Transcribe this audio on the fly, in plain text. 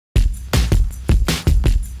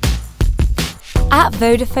At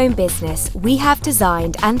Vodafone Business, we have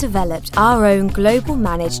designed and developed our own global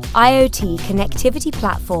managed IoT connectivity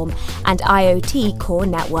platform and IoT core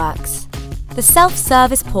networks. The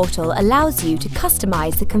self-service portal allows you to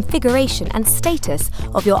customize the configuration and status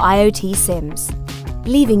of your IoT SIMs,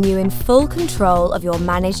 leaving you in full control of your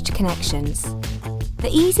managed connections. The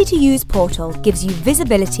easy-to-use portal gives you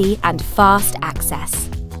visibility and fast access,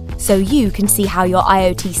 so you can see how your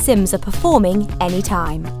IoT SIMs are performing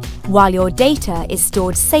anytime, while your data is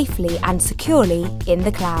stored safely and securely in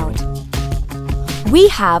the cloud. We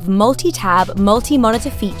have multi-tab,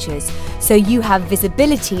 multi-monitor features, so you have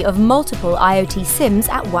visibility of multiple IoT SIMs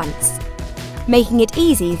at once, making it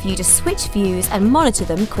easy for you to switch views and monitor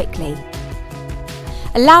them quickly,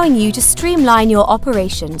 allowing you to streamline your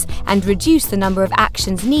operations and reduce the number of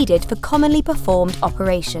actions needed for commonly performed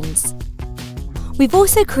operations. We've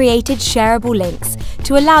also created shareable links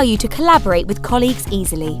to allow you to collaborate with colleagues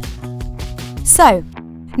easily. So,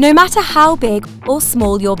 no matter how big or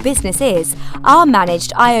small your business is, our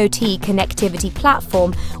Managed IoT Connectivity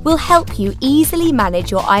Platform will help you easily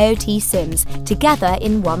manage your IoT SIMs together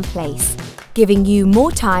in one place, giving you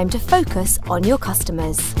more time to focus on your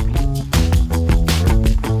customers.